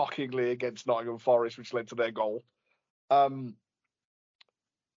shockingly against Nottingham Forest, which led to their goal. I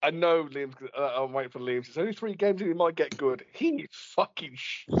know Liam's. I'm waiting for Liam. It's only 3 games and he might get good. He's fucking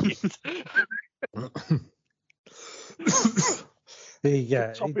shit. He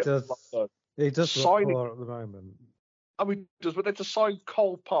does look poor at the moment. I mean, but they just signed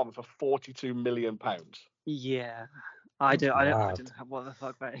Cole Palmer for £42 million. Yeah, I don't know what the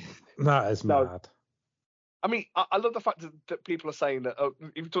fuck that is. That is mad. I mean, I love the fact that people are saying that. Oh,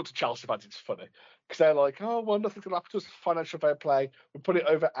 if you talk to Chelsea fans, it's funny because they're like, "Oh, well, nothing's gonna happen to us. Financial fair play. We put it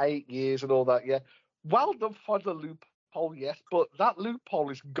over 8 years and all that." Yeah, well done for the loophole, yes, but that loophole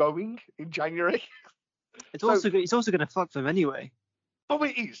is going in January. It's also going to fuck them anyway. Oh,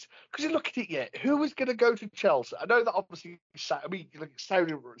 it is, because you look at it. Yeah, who is going to go to Chelsea? I know that obviously. I mean,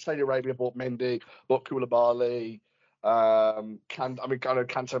 Saudi Arabia bought Mendy, bought Koulibaly. I know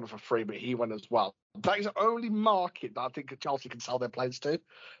Kante went for free, but he went as well. That is the only market that I think Chelsea can sell their players to,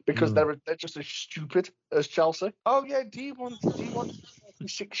 because they're just as stupid as Chelsea. Oh yeah, do you want a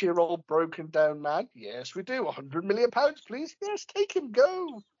 6-year-old broken down man? Yes, we do. £100 million, please. Yes, take him.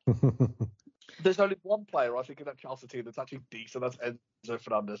 Go. There's only one player I think in that Chelsea team that's actually decent. That's Enzo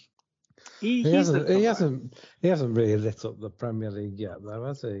Fernandez. He hasn't really lit up the Premier League yet, though,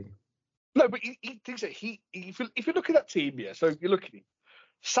 has he? No, but he thinks that if you look at that team, yeah. So you look at it.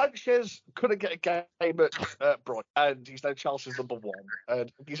 Sanchez couldn't get a game at Brighton, and he's now Chelsea's number 1.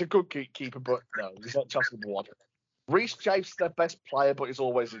 And he's a good keeper, but no, he's not Chelsea's number 1. Rhys James is their best player, but he's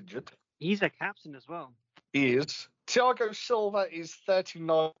always injured. He's a captain as well. He is. Thiago Silva is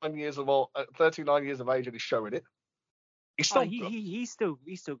 39 years of age, and he's showing it. He's still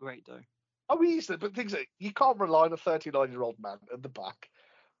he's still great though. Oh, he is. But things that you can't rely on a 39-year-old man at the back.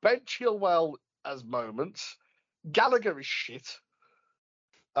 Ben Chilwell has moments. Gallagher is shit.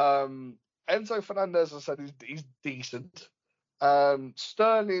 Enzo Fernandez, as I said, he's decent.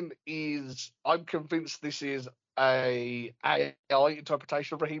 Sterling is. I'm convinced this is a AI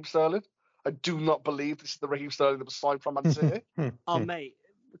interpretation of Raheem Sterling. I do not believe this is the Raheem Sterling that was signed from Man City. Oh, mate,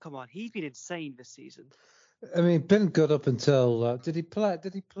 come on, he's been insane this season. I mean, been good up until. Did he play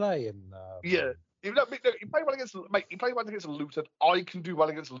in? Yeah. He played well against Luton. I can do well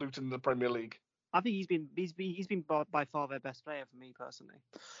against Luton in the Premier League. I think he's been by far their best player for me personally.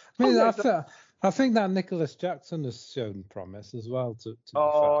 I mean, I think that Nicholas Jackson has shown promise as well. To be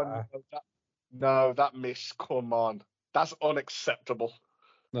fair. No, that miss. Come on, that's unacceptable.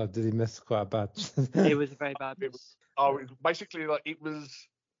 No, did he miss quite a bad? It was a very bad It miss. It was basically like it was.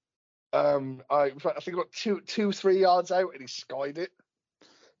 I think about 2-3 yards out, and he skied it.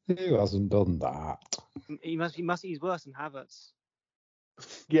 He hasn't done that. He's worse than Havertz.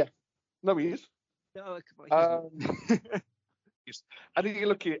 Yeah, no, he is. No, I think you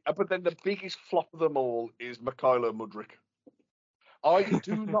look at it, but then the biggest flop of them all is Mikhailo Mudryk. I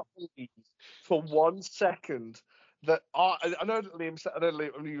do not believe for 1 second that I know that Liam,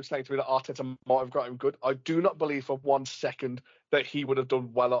 you were saying to me that Arteta might have got him good. I do not believe for 1 second that he would have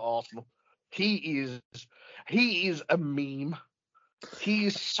done well at Arsenal. He is a meme. He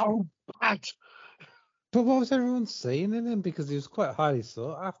is so bad. But what was everyone saying in him? Because he was quite highly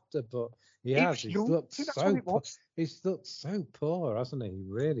sought after, but he's looked so poor, hasn't he? He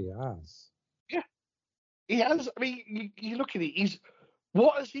really has. Yeah, he has. I mean, you look at it.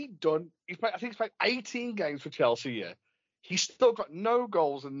 What has he done? I think he's played 18 games for Chelsea. Yeah, he's still got no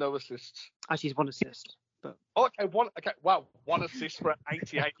goals and no assists. Actually, he's 1 assist. But wow, 1 assist for an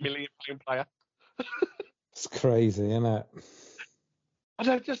 88 million pound player. It's crazy, isn't it? And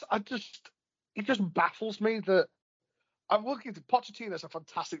it just baffles me that I'm looking at Pochettino's a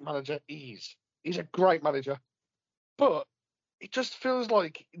fantastic manager. He's a great manager, but it just feels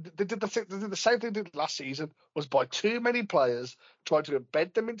like they did the same thing they did last season, was buy too many players, trying to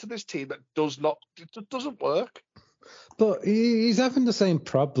embed them into this team that doesn't work. But he's having the same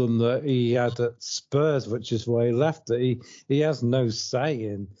problem that he had at Spurs, which is why he left it. He has no say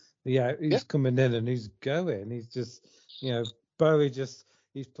in who's coming in and who's going. He's just, Bowie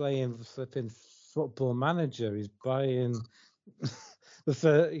he's playing flipping Football Manager. He's buying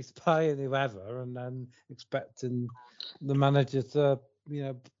he's buying whoever and then expecting the manager to,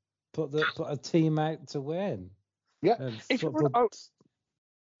 put a team out to win. Yeah. If you're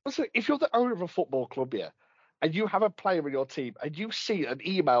the owner of a football club, yeah, and you have a player in your team, and you see an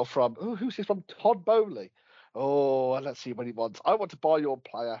email from who's this from? Todd Bowley. Oh, let's see what he wants. I want to buy your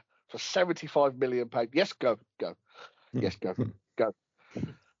player for £75 million. Yes, go. Yes, go.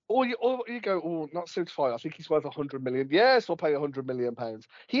 Or you go, not 75. I think he's worth 100 million. Yes, we'll pay 100 million pounds.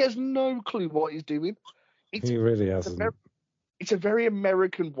 He has no clue what he's doing. He really hasn't. It's a very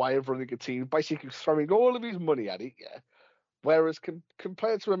American way of running a team, basically throwing all of his money at it. Yeah. Whereas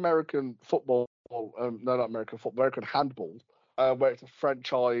compared to American football, not American football, American handball, where it's a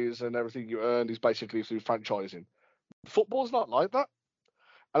franchise and everything you earn is basically through franchising. Football's not like that,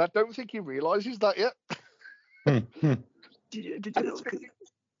 and I don't think he realizes that yet.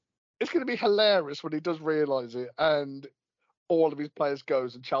 It's going to be hilarious when he does realise it, and all of his players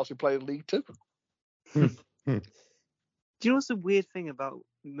goes and Chelsea play in League Two. Do you know what's the weird thing about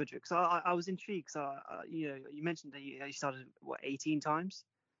Mudryk? So I was intrigued. So you mentioned that he started 18 times.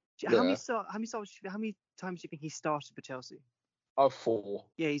 How many times do you think he started for Chelsea? 4.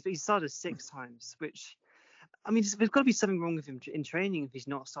 Yeah, he started 6 times. Which, I mean, there's got to be something wrong with him in training if he's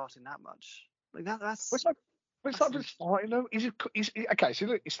not starting that much. Like that's. It's not just starting though. Okay. So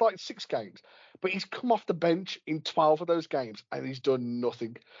look, he started 6 games, but he's come off the bench in 12 of those games and he's done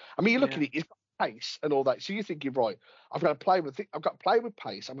nothing. I mean, you look at it. He's got pace and all that. So you think you're right. I've got to play with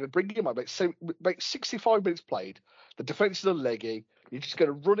pace. I'm going to bring him on. About 65 minutes played. The defenses are leggy. You're just going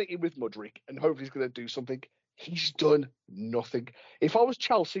to run it in with Mudryk and hopefully he's going to do something. He's done nothing. If I was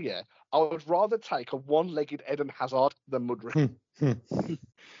Chelsea, I would rather take a one-legged Eden Hazard than Mudryk.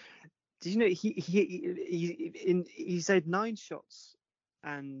 Did you know he saved 9 shots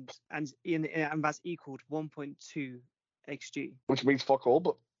and that's equaled 1.2 xG, which means fuck all.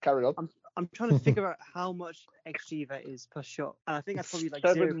 But carry on. I'm trying to figure out how much xG that is per shot, and I think that's probably like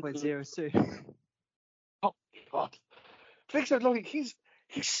 0.02. Oh God! He's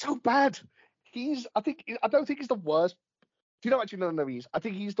so bad. I don't think he's the worst. Do you know actually? No, he is. I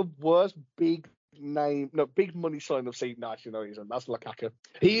think he's the worst big money sign I've seen. No, actually, no, he isn't. That's Lukaku.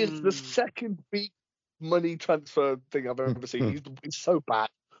 He is the second big money transfer thing I've ever seen. He's so bad.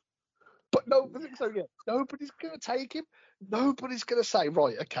 But nobody's going to take him. Nobody's going to say,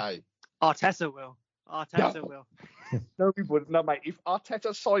 right, okay. Arteta will. No, he wouldn't. No, mate. If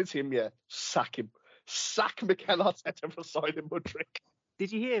Arteta signs him, sack him. Sack Mikel Arteta for signing Mudryk.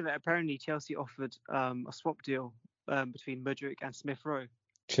 Did you hear that apparently Chelsea offered a swap deal between Mudryk and Smith Rowe?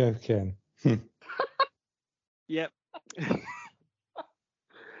 Joking. Yep.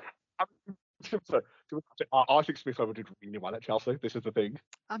 I think Smith Rowe did really well at Chelsea. This is the thing.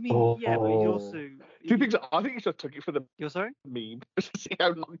 I mean, but he also. Do you think so? I think he just took it for the. You're sorry? Meme. See how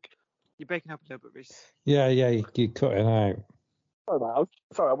long. You're breaking up a little bit, Rhys. Yeah, you're cutting out.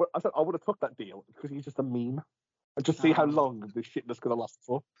 Sorry, I said I would have took that deal because he's just a meme. And just see how long this shit is going to last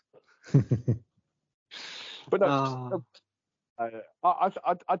for. But no,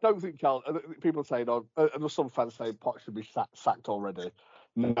 I don't think people are saying, and there's some fans saying Poch should be sacked already.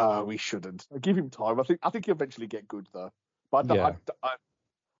 No, he shouldn't. Give him time. I think he'll eventually get good though. But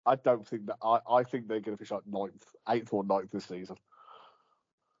I don't think that. I think they're going to finish like 8th or 9th this season.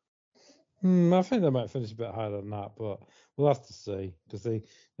 I think they might finish a bit higher than that, but we'll have to see because they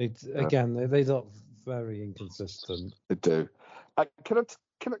look very inconsistent. They do. Can I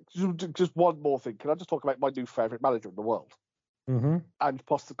just one more thing? Can I just talk about my new favourite manager in the world? Mm-hmm. And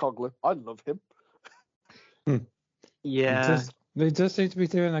Postecoglou. I love him. Yeah. He does seem to be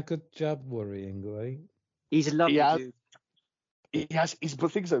doing a good job worryingly. He's a lovely dude. He has.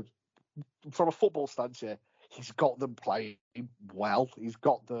 But things are, from a football stance here, he's got them playing well. He's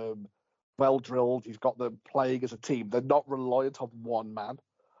got them well drilled. He's got them playing as a team. They're not reliant on one man.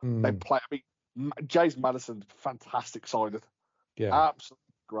 They play. I mean, James Maddison, fantastic signing. Yeah, absolutely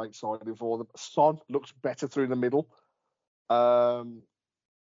great signing for them. Son looks better through the middle. And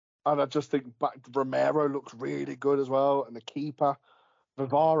I just think Romero looks really good as well. And the keeper,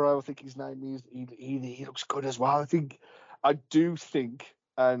 Vivaro, I think his name is, he looks good as well. I do think,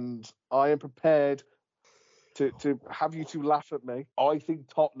 and I am prepared to have you two laugh at me, I think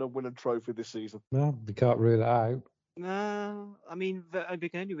Tottenham win a trophy this season. No, we can't rule it out. No, I mean, they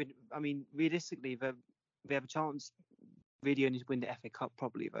can only win. I mean, realistically, they have a chance really only to win the FA Cup,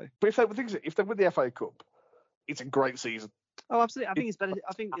 probably, though. But if they win the FA Cup, it's a great season. Oh, absolutely. I think it's better.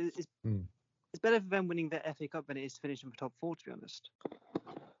 I think it's better for them winning the FA Cup than it is to finish in the top 4, to be honest.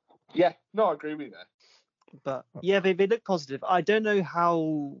 Yeah, no, I agree with you there. But yeah, they look positive. I don't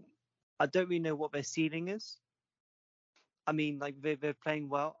really know what their ceiling is. I mean, like they're playing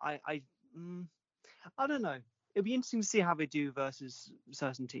well. I don't know. It'll be interesting to see how they do versus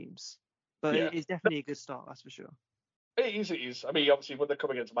certain teams. But it's definitely a good start, that's for sure. It is. I mean, obviously, when they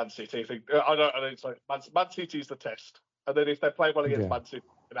come against Man City, I think I know it's like Man City's the test. And then if they play well against Man City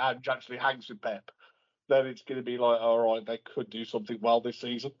and Ange actually hangs with Pep, then it's going to be like, all right, they could do something well this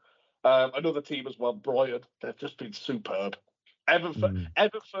season. Another team as well, Brighton, they've just been superb. Evan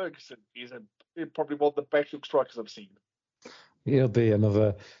Ferguson is probably one of the best young strikers I've seen. He'll be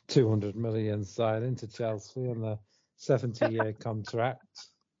another 200 million signing to Chelsea on a 70-year contract.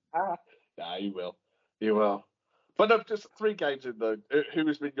 Yeah, he will. But no, just 3 games in though. Who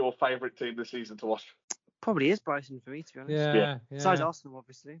has been your favourite team this season to watch? Probably is Brighton for me, to be honest. Yeah. Besides Arsenal,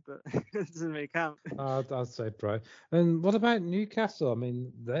 obviously, but it doesn't really count. I'd say Brighton. And what about Newcastle? I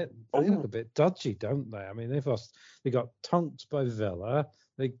mean, they look a bit dodgy, don't they? I mean, they got tonked by Villa.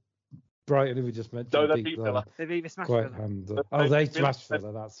 Brighton, who we just mentioned, no, they beat Villa. They smashed Villa. They smashed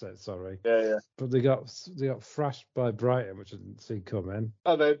Villa. That's it. Sorry. Yeah. But they got thrashed by Brighton, which I didn't see coming.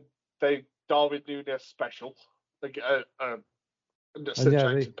 And then they Darwin Núñez special. Like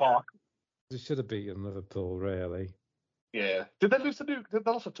St. Park. They should have beaten Liverpool, really. Yeah. Did they lose to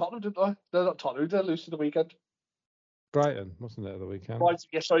Tottenham? Didn't they? No, not Tottenhm. Did they lose to the weekend? Brighton, wasn't it, the weekend? Right.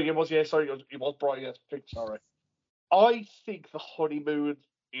 Yeah, sorry, it was. Yeah, sorry, it was Brighton. Yeah, sorry. I think the honeymoon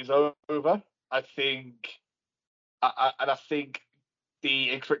is over. I think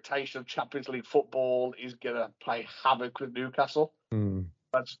the expectation of Champions League football is going to play havoc with Newcastle.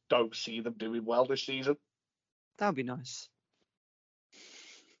 I just don't see them doing well this season. That would be nice.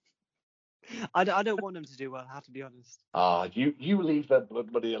 I don't want them to do well, I have to be honest. You leave their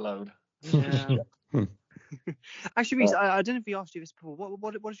blood money alone. Yeah. Actually, Rhys, I don't know if we asked you this before.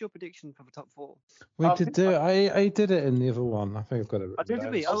 What is your prediction for the top 4? We did do it. I did it in the other one. I think I've got it. I did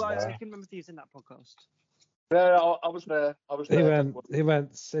we? I can remember if you was in that podcast. Yeah, I was there. He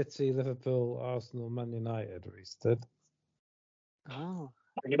went City, Liverpool, Arsenal, Man United. Rhys did. Oh.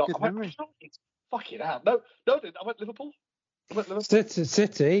 Good memory. Fucking hell. No, I went Liverpool.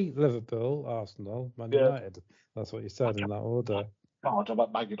 City, Liverpool, Arsenal, Man United. That's what you said in that order. God, I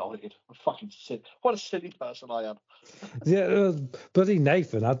went Man United. I'm fucking sick. What a silly person I am. Yeah, bloody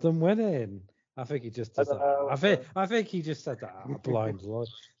Nathan had them winning. I think he just does that. I think he just said that out of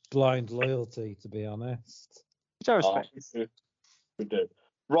blind loyalty, to be honest. Which I respect. We do.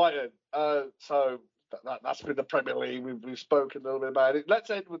 Right, so that's been the Premier League. We've spoken a little bit about it. Let's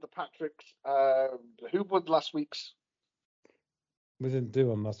end with the Patricks. Who won last week's? We didn't do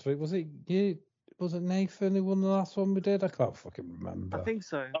one last week. Was it you? Was it Nathan who won the last one we did? I can't fucking remember. I think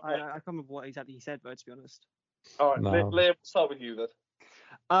so. Okay. I can't remember what exactly he said, though, to be honest. All right, Liam, we'll start with you then.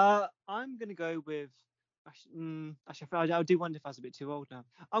 I'm going to go with... Actually, I do wonder if I was a bit too old now.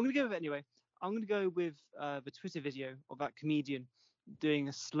 I'm going to go with it anyway. I'm going to go with the Twitter video of that comedian doing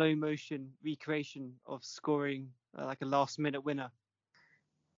a slow motion recreation of scoring like a last minute winner.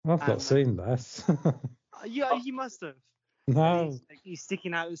 I've not seen this. Yeah, you must have. No. He's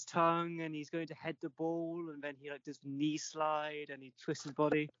sticking out his tongue and he's going to head the ball and then he does knee slide and he twists his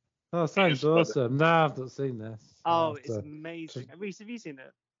body. Oh, sounds awesome. No, I've not seen this. Oh, it's amazing. Rhys, have you seen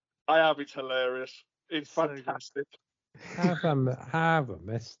it? I have. It's hilarious. It's So fantastic. Have I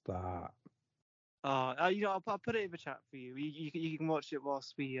missed that? Oh, I'll put it in the chat for you. You can watch it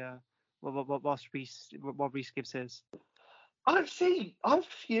whilst Rhys gives his. I've a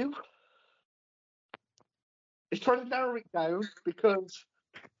few. It's trying to narrow it down because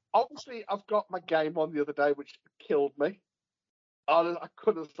obviously I've got my game on the other day, which killed me. I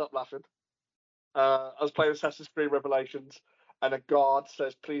couldn't stop laughing. I was playing Assassin's Creed Revelations, and a guard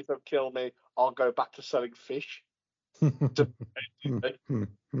says, "Please don't kill me. I'll go back to selling fish." But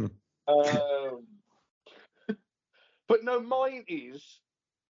no,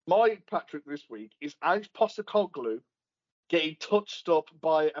 my Patrick this week is Ange Postecoglou getting touched up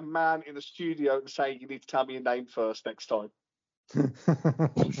by a man in the studio and saying, "You need to tell me your name first next time."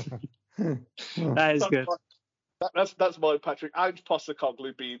 That is good. That's my Patrick. Ange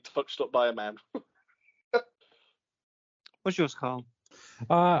Postecoglou being touched up by a man. What's yours, Carl?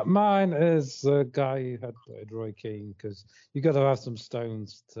 Mine is a guy who had Roy Keane, because you got to have some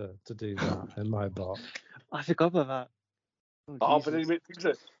stones to do that in my book. I forgot about that. But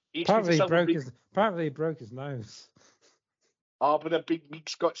apparently he broke his nose. But a Big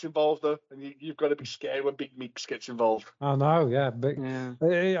Meeks gets involved though, and you've got to be scared when Big Meeks gets involved. I know, yeah.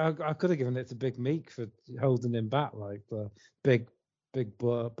 Yeah. I could have given it to Big Meek for holding him back, like the big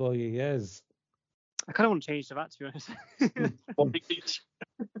boy he is. I kind of want to change to that, to be honest. What Big Meeks?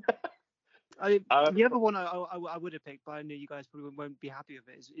 The other one I would have picked, but I know you guys probably won't be happy with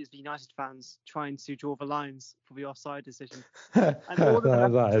it, is the United fans trying to draw the lines for the offside decision. And all of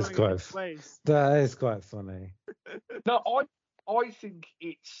them that is quite funny. No, I think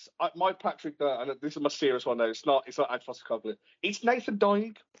it's my Patrick. And this is my serious one though. It's not Ange Postecoglou. It's Nathan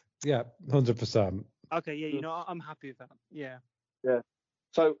Dying. Yeah, 100%. Okay, yeah, I'm happy with that. Yeah. Yeah.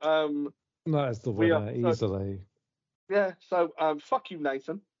 So that is the winner easily. Yeah. So fuck you,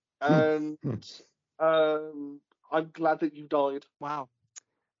 Nathan. And I'm glad that you died. Wow,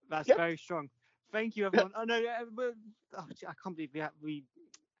 that's very strong. Thank you, everyone. Oh no, I can't believe we.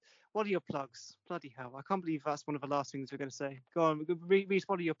 What are your plugs? Bloody hell! I can't believe that's one of the last things we're going to say. Go on, Rhys.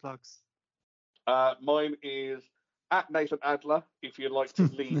 What are your plugs? Mine is at Nathan Adler. If you'd like to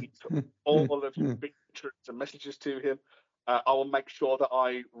leave all of your pictures and messages to him, I will make sure that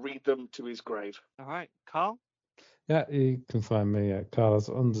I read them to his grave. All right, Carl. Yeah, you can find me at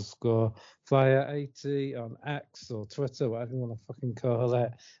Carlos_Fire80 on X or Twitter, whatever you want to fucking call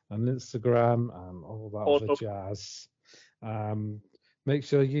it, on Instagram and all that other jazz. Make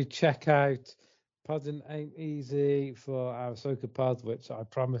sure you check out Podding Ain't Easy for our soccer pod, which I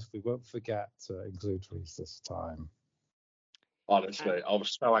promise we won't forget to include Rhys this time. Honestly, I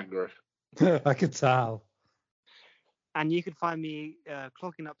was so angry. I could tell. And you can find me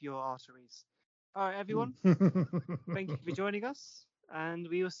clogging up your arteries. All right, everyone. Thank you for joining us, and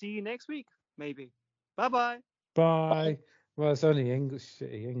we will see you next week, maybe. Bye-bye. Bye. Well, it's only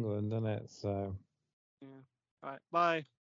shitty England, isn't it? So. Yeah. All right. Bye.